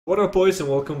What up, boys, and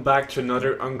welcome back to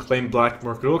another Unclaimed Black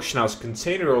Market Auction House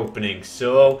container opening.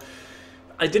 So,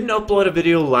 I didn't upload a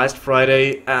video last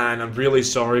Friday, and I'm really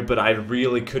sorry, but I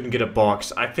really couldn't get a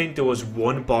box. I think there was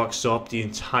one box up the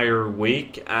entire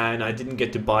week, and I didn't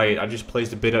get to buy it. I just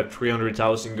placed a bid at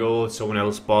 300,000 gold, someone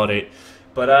else bought it.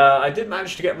 But I did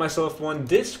manage to get myself one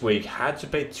this week. Had to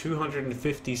pay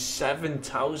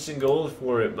 257,000 gold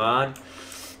for it, man.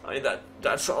 I mean,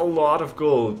 that's a lot of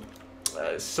gold.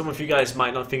 Some of you guys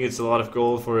might not think it's a lot of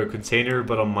gold for a container,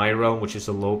 but on my realm, which is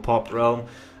a low pop realm,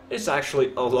 it's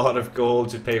actually a lot of gold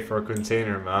to pay for a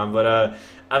container, man. But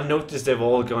I've noticed they've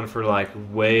all gone for like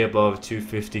way above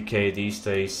 250k these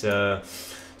days. So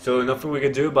nothing we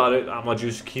can do about it. I'm gonna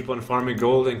just keep on farming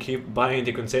gold and keep buying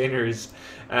the containers.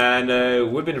 And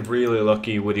we've been really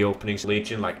lucky with the openings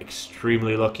Legion, like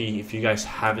extremely lucky. If you guys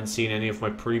haven't seen any of my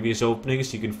previous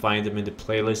openings, you can find them in the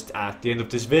playlist at the end of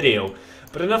this video.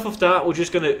 But enough of that, we're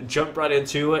just gonna jump right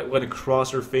into it. We're gonna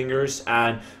cross our fingers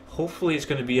and hopefully it's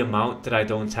gonna be a mount that I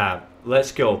don't have.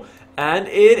 Let's go. And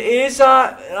it is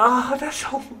that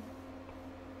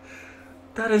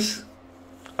is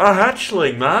a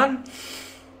hatchling, man.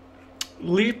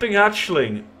 Leaping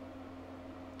hatchling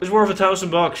is worth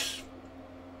 $1,000.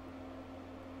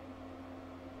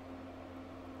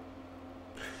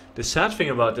 The sad thing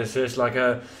about this is like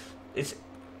it's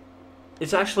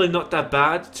actually not that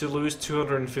bad to lose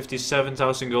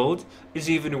 257,000 gold. It's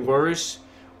even worse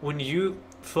when you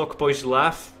fuckboys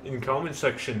laugh in comment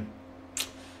section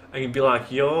and you'd be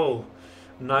like, "Yo,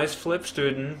 nice flip,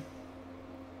 student."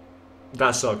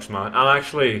 That sucks, man.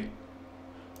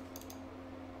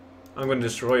 I'm gonna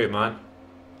destroy it, man.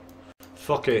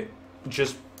 Fuck it.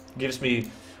 Just gives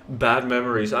me bad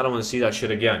memories. I don't want to see that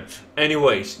shit again.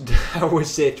 Anyways, that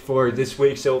was it for this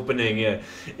week's opening.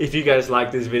 If you guys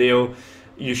like this video,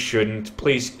 you shouldn't.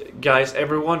 Please, guys,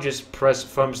 everyone just press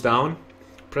thumbs down.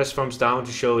 Press thumbs down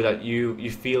to show that you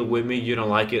feel with me, you don't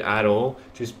like it at all.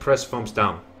 Just press thumbs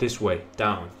down. This way,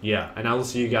 down. Yeah, and I will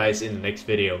see you guys in the next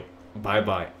video.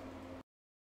 Bye-bye.